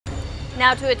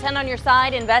Now to a 10 on your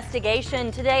side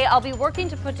investigation. Today I'll be working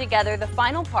to put together the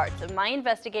final parts of my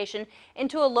investigation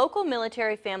into a local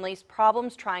military family's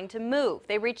problems trying to move.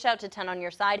 They reached out to 10 on your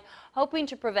side hoping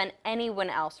to prevent anyone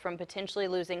else from potentially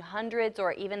losing hundreds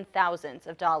or even thousands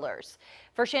of dollars.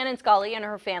 For Shannon Scully and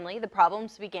her family, the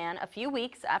problems began a few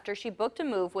weeks after she booked a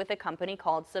move with a company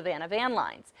called Savannah Van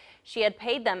Lines. She had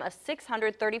paid them a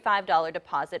 $635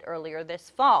 deposit earlier this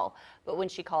fall, but when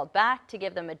she called back to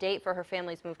give them a date for her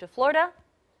family's move to Florida,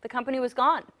 the company was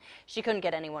gone. She couldn't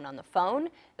get anyone on the phone,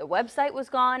 the website was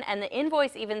gone, and the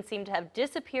invoice even seemed to have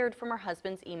disappeared from her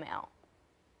husband's email.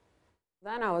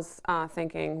 Then I was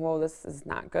thinking, well, this is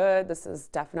not good. This is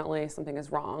definitely something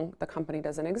is wrong. The company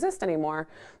doesn't exist anymore.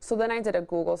 So then I did a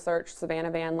Google search, Savannah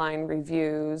Van Line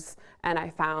reviews, and I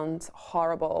found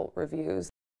horrible reviews.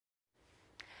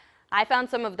 I found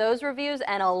some of those reviews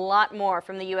and a lot more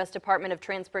from the U.S. Department of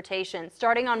Transportation.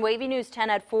 Starting on WAVY News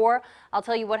 10 at 4, I'll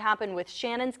tell you what happened with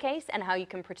Shannon's case and how you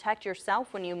can protect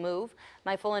yourself when you move.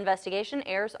 My full investigation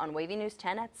airs on WAVY News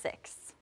 10 at 6.